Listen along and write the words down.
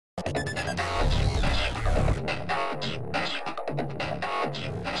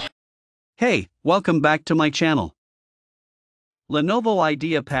Hey, welcome back to my channel. Lenovo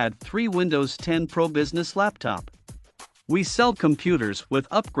IdeaPad 3 Windows 10 Pro Business Laptop. We sell computers with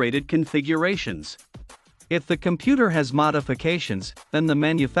upgraded configurations. If the computer has modifications, then the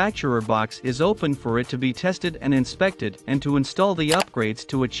manufacturer box is open for it to be tested and inspected and to install the upgrades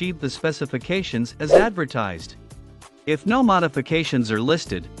to achieve the specifications as advertised. If no modifications are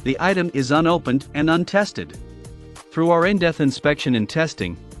listed, the item is unopened and untested. Through our in-depth inspection and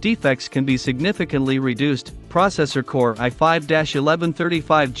testing, defects can be significantly reduced. Processor Core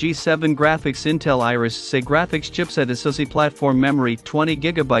i5-1135G7 Graphics Intel Iris Xe Graphics Chipset Associate Platform Memory 20GB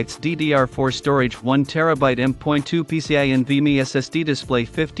DDR4 Storage 1TB M.2 PCIe NVMe SSD Display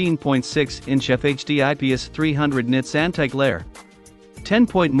 15.6-inch FHD IPS 300 nits Anti-glare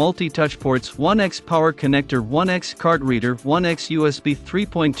 10-point multi-touch ports 1x power connector 1x card reader 1x USB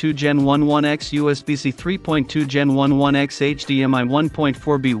 3.2 Gen 1 1x USB-C 3.2 Gen 1 1x HDMI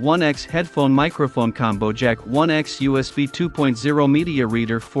 1.4b 1x headphone microphone combo jack 1x USB 2.0 media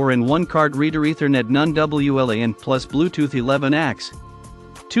reader 4-in-1 card reader Ethernet NUN WLAN plus Bluetooth 11 AX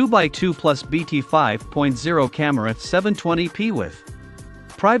 2x2 plus BT 5.0 camera 720p with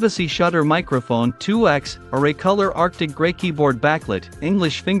privacy shutter microphone 2x, array color Arctic Grey keyboard backlit,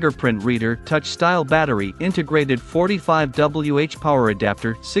 English fingerprint reader touch style battery integrated 45W power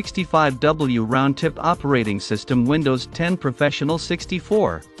adapter 65W round tip operating system Windows 10 Professional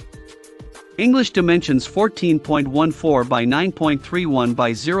 64. English dimensions 14.14 by 9.31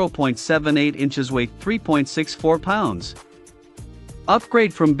 by 0.78 inches weight 3.64 pounds.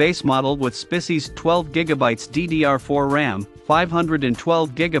 Upgrade from base model with SPICY's 12GB DDR4 RAM,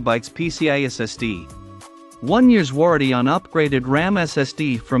 512GB PCI SSD. 1 year's warranty on upgraded RAM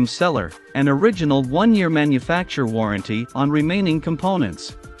SSD from seller, and original 1-year manufacturer warranty on remaining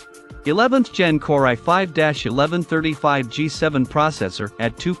components. 11th Gen Core i5-1135G7 processor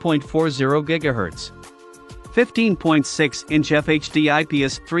at 2.40 GHz. 15.6-inch FHD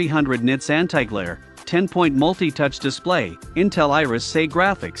IPS 300 nits anti-glare, 10-point multi-touch display, Intel Iris Xe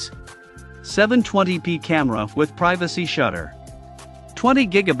Graphics. 720p camera with privacy shutter.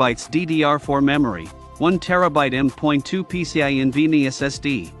 20GB DDR4 memory, 1TB M.2 PCIe NVMe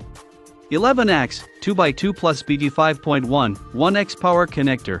SSD. 11x, 2x2 plus BT 5.1, 1x power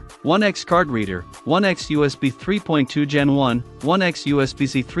connector, 1x card reader, 1x USB 3.2 Gen 1, 1x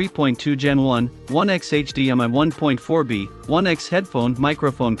USB-C 3.2 Gen 1, 1x HDMI 1.4b, 1x headphone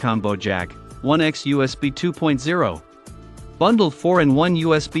microphone combo jack, 1x USB 2.0. Bundled 4-in-1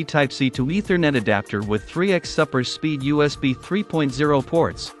 USB Type-C to Ethernet adapter with 3x super speed USB 3.0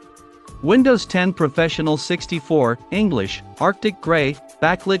 ports. Windows 10 Professional 64, English, Arctic Grey,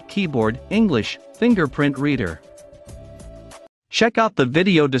 backlit keyboard, English, fingerprint reader. Check out the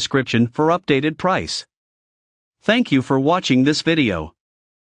video description for updated price. Thank you for watching this video.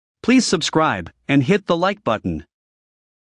 Please subscribe and hit the like button.